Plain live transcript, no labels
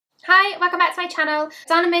Hi, welcome back to my channel. I've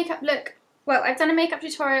done a makeup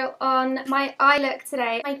tutorial on my eye look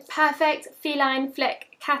today. My perfect feline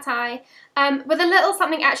flick cat eye with a little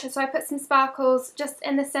something extra. So I put some sparkles just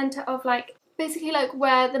in the centre of basically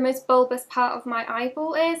where the most bulbous part of my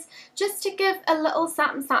eyeball is, just to give a little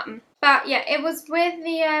something something. But yeah, it was with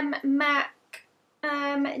the MAC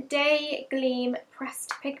Day Gleam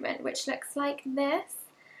pressed pigment, which looks like this.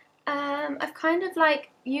 I've kind of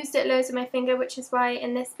used it loads with my finger, which is why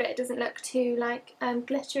in this bit it doesn't look too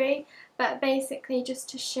glittery, but basically just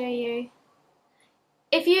to show you,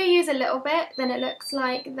 if you use a little bit then it looks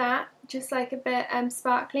like that, just a bit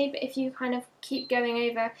sparkly, but if you kind of keep going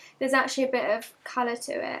over, there's actually a bit of colour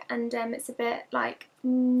to it, and it's a bit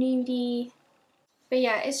nudie, but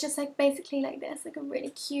yeah, it's just basically like this, a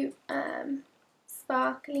really cute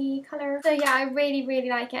sparkly colour. So yeah, I really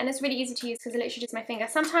like it, and it's really easy to use because I literally just my finger.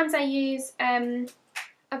 Sometimes I use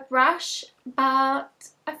a brush, but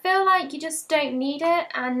I feel like you just don't need it,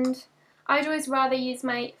 and I'd always rather use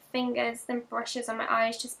my fingers than brushes on my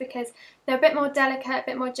eyes, just because they're a bit more delicate, a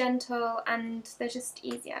bit more gentle, and they're just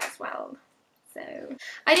easier as well. So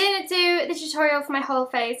I didn't do the tutorial for my whole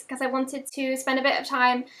face because I wanted to spend a bit of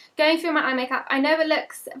time going through my eye makeup. I know it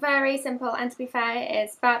looks very simple, and to be fair it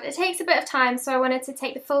is, but it takes a bit of time, so I wanted to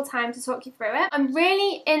take the full time to talk you through it. I'm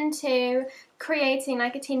really into creating a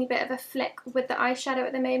teeny bit of a flick with the eyeshadow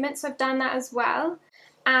at the moment, so I've done that as well,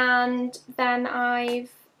 and then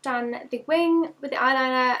I've done the wing with the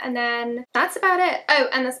eyeliner, and then that's about it. Oh,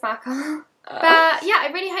 and the sparkle. But yeah, I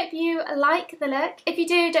really hope you like the look. If you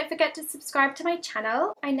do, don't forget to subscribe to my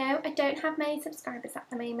channel. I know I don't have many subscribers at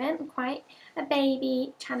the moment. I'm quite a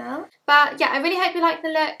baby channel. But yeah, I really hope you like the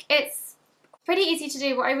look. It's pretty easy to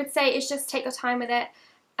do. What I would say is just take your time with it.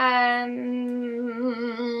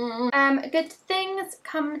 Good things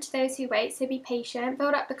come to those who wait, so be patient.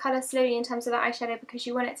 Build up the colour slowly in terms of the eyeshadow, because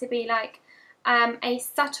you want it to be a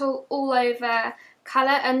subtle all over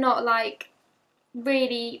colour and not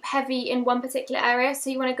really heavy in one particular area. So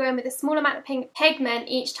you want to go in with a small amount of pigment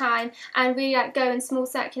each time and really go in small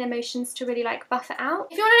circular motions to really buff it out.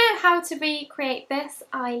 If you want to know how to recreate this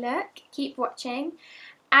eye look, keep watching,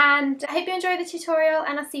 and I hope you enjoy the tutorial,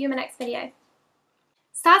 and I'll see you in my next video.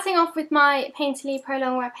 Starting off with my Painterly Pro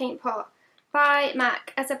Longwear Paintpot by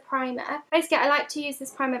MAC as a primer. Basically I like to use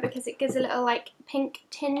this primer because it gives a little pink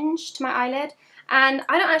tinge to my eyelid, and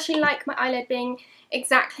I don't actually like my eyelid being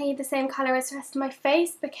exactly the same colour as the rest of my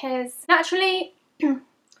face, because naturally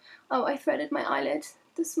oh, I threaded my eyelid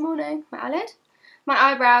this morning. My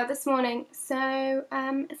eyebrow this morning, so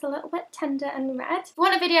it's a little bit tender and red. If you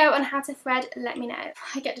want a video on how to thread, let me know.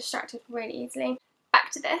 I get distracted really easily.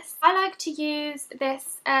 Back to this. I like to use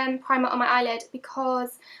this primer on my eyelid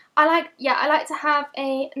because I like to have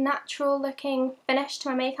a natural looking finish to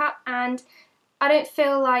my makeup, and I don't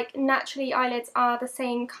feel like naturally eyelids are the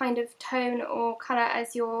same kind of tone or colour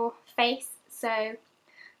as your face, so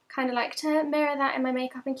kind of like to mirror that in my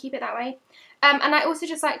makeup and keep it that way. And I also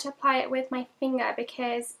just like to apply it with my finger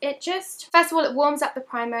because it just, first of all, it warms up the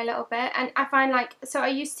primer a little bit, and I find so I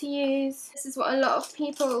used to use, this is what a lot of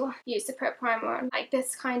people use to put primer on,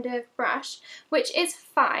 this kind of brush, which is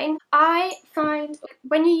fine. I find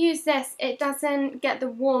when you use this, it doesn't get the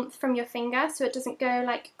warmth from your finger, so it doesn't go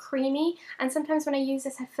creamy, and sometimes when I use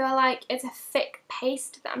this I feel like it's a thick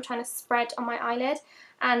paste that I'm trying to spread on my eyelid,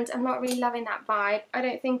 and I'm not really loving that vibe. I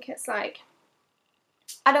don't think it's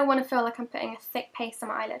I don't want to feel like I'm putting a thick paste on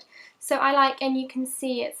my eyelid. So I and you can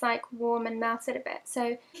see it's warm and melted a bit. So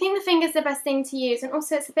I think the finger's the best thing to use, and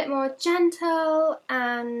also it's a bit more gentle,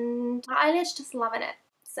 and my eyelid's just loving it.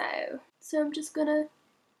 So I'm just gonna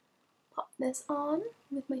pop this on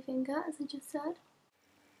with my finger, as I just said.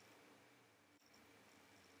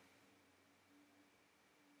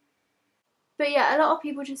 But yeah, a lot of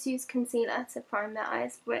people just use concealer to prime their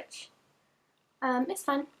eyes, which is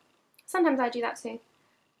fine. Sometimes I do that too.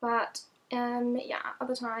 But yeah,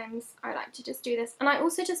 other times I like to just do this. And I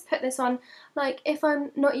also just put this on, if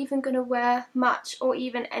I'm not even going to wear much or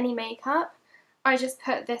even any makeup, I just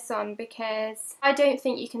put this on because I don't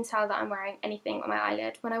think you can tell that I'm wearing anything on my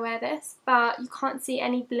eyelid when I wear this. But you can't see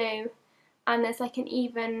any blue, and there's an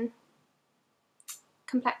even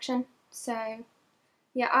complexion. So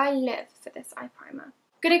yeah, I live for this eye primer. I'm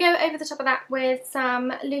going to go over the top of that with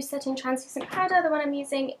some loose setting translucent powder. The one I'm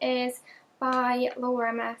using is by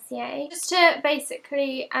Mercier, just to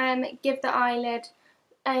basically give the eyelid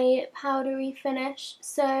a powdery finish,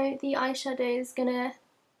 so the eyeshadow is gonna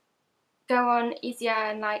go on easier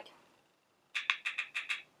and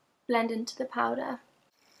blend into the powder.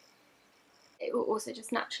 It will also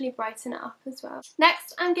just naturally brighten it up as well.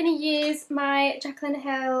 Next I'm going to use my Jaclyn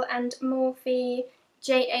Hill and Morphe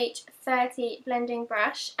JH30 blending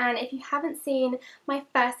brush, and if you haven't seen my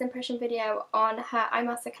first impression video on her eye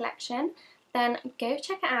mascara collection, then go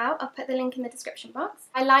check it out. I'll put the link in the description box.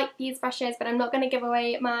 I like these brushes, but I'm not going to give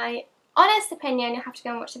away my honest opinion. You'll have to go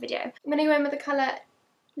and watch the video. I'm going to go in with the colour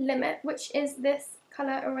Limit, which is this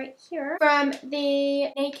colour right here from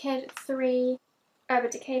the Naked 3 Urban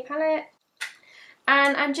Decay palette.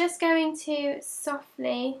 And I'm just going to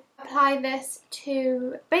softly apply this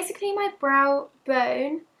to basically my brow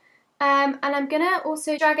bone. And I'm going to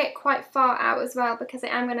also drag it quite far out as well, because I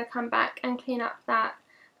am going to come back and clean up that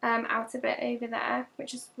outer bit over there,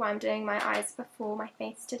 which is why I'm doing my eyes before my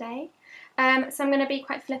face today. So I'm going to be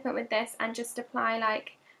quite flippant with this and just apply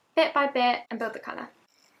like bit by bit and build the colour.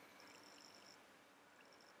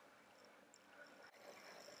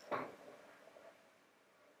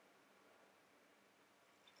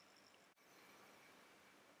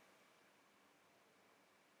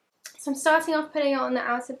 So I'm starting off putting it on the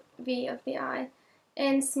outer V of the eye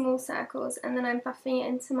in small circles, and then I'm buffing it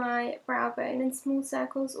into my brow bone in small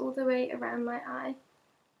circles all the way around my eye.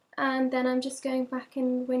 And then I'm just going back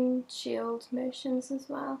in windshield motions as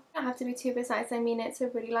well. I don't have to be too precise. I mean, it's a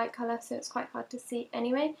really light colour, so it's quite hard to see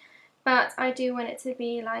anyway. But I do want it to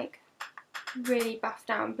be like really buffed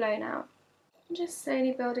out and blown out. I'm just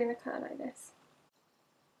slowly building the colour like this.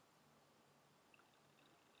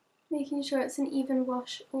 Making sure it's an even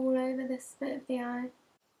wash all over this bit of the eye.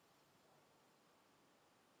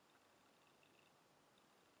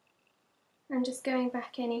 And just going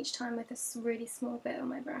back in each time with a really small bit on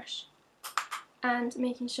my brush. And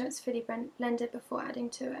making sure it's fully blended before adding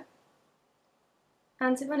to it.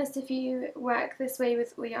 And to be honest, if you work this way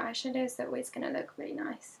with all your eyeshadows, they're always going to look really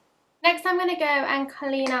nice. Next I'm going to go and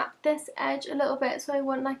clean up this edge a little bit, so I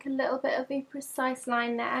want like a little bit of a precise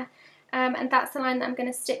line there. And that's the line that I'm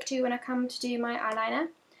going to stick to when I come to do my eyeliner.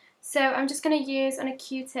 So I'm just going to use on a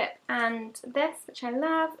Q-tip and this, which I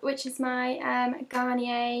love, which is my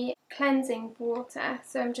Garnier cleansing water.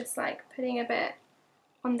 So I'm just like putting a bit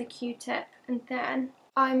on the Q-tip, and then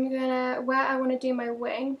I'm going to, where I want to do my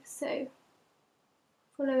wing, so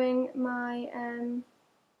following my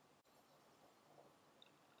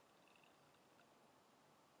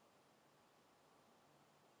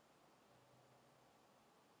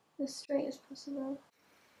as straight as possible.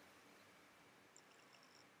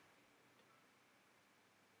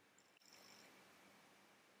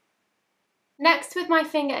 Next, with my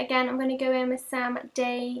finger again, I'm going to go in with some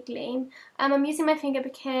Day Gleam. I'm using my finger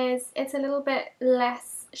because it's a little bit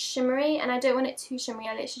less shimmery, and I don't want it too shimmery.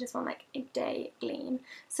 I literally just want like a Day Gleam.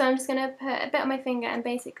 So I'm just going to put a bit on my finger and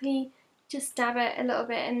basically just dab it a little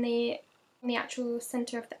bit in the actual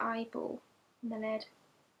centre of the eyeball, in the lid.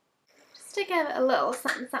 Just to give it a little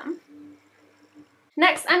something something.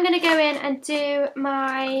 Next I'm going to go in and do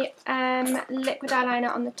my liquid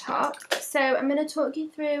eyeliner on the top. So I'm going to talk you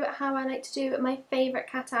through how I like to do my favourite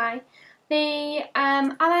cat eye. The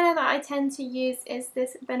eyeliner that I tend to use is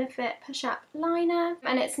this Benefit Push Up liner,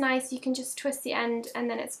 and it's nice. You can just twist the end and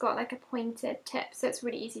then it's got like a pointed tip, so it's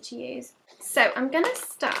really easy to use. So I'm going to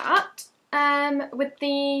start with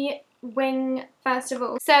the wing first of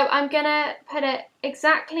all. So I'm gonna put it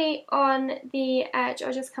exactly on the edge.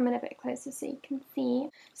 I'll just come in a bit closer so you can see.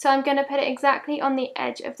 So I'm gonna put it exactly on the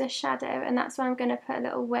edge of the shadow, and that's where I'm gonna put a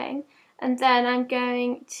little wing. And then I'm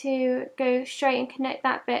going to go straight and connect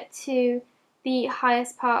that bit to the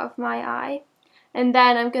highest part of my eye. And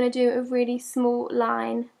then I'm gonna do a really small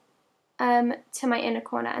line to my inner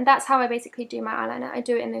corner. And that's how I basically do my eyeliner. I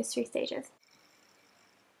do it in those 3 stages.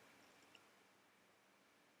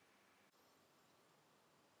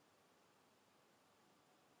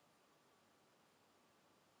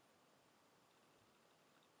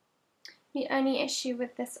 The only issue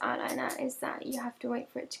with this eyeliner is that you have to wait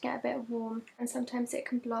for it to get a bit warm, and sometimes it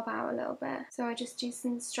can blob out a little bit. So I just do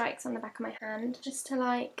some strikes on the back of my hand just to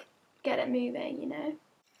like get it moving, you know.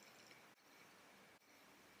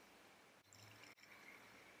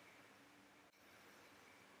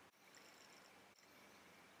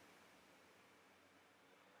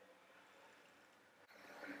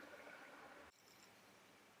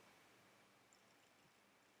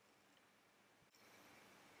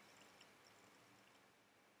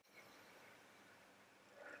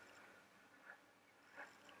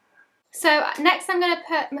 So next I'm going to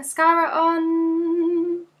put mascara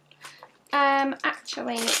on.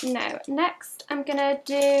 Actually, no. Next I'm going to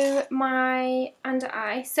do my under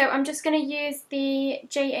eye. So I'm just going to use the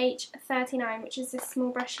JH39, which is this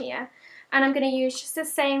small brush here. And I'm going to use just the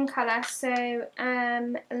same colour, so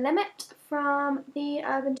Limit from the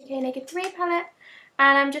Urban Decay Naked 3 palette.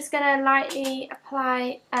 And I'm just going to lightly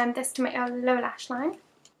apply this to my lower lash line.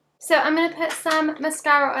 So I'm going to put some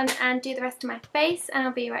mascara on and do the rest of my face, and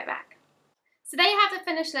I'll be right back. So there you have the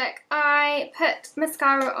finished look. I put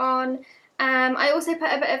mascara on. I also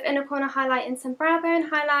put a bit of inner corner highlight and some brow bone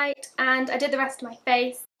highlight, and I did the rest of my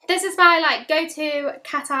face. This is my like go-to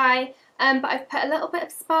cat eye, but I've put a little bit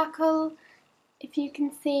of sparkle, if you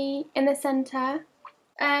can see, in the centre,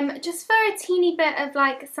 just for a teeny bit of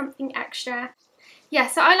like something extra. Yeah,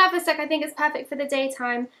 so I love this look. I think it's perfect for the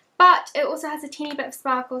daytime, but it also has a teeny bit of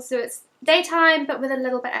sparkle, so it's daytime but with a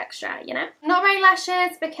little bit extra, you know. Not wearing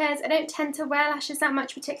lashes because I don't tend to wear lashes that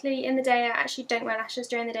much, particularly in the day. I actually don't wear lashes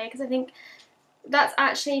during the day because I think that's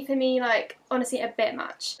actually for me like honestly a bit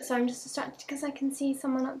much. So I'm just distracted because I can see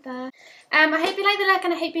someone up there. I hope you like the look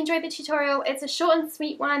and I hope you enjoyed the tutorial. It's a short and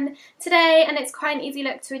sweet one today and it's quite an easy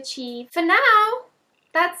look to achieve. For now,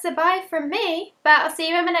 that's a bye from me, but I'll see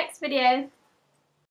you in my next video.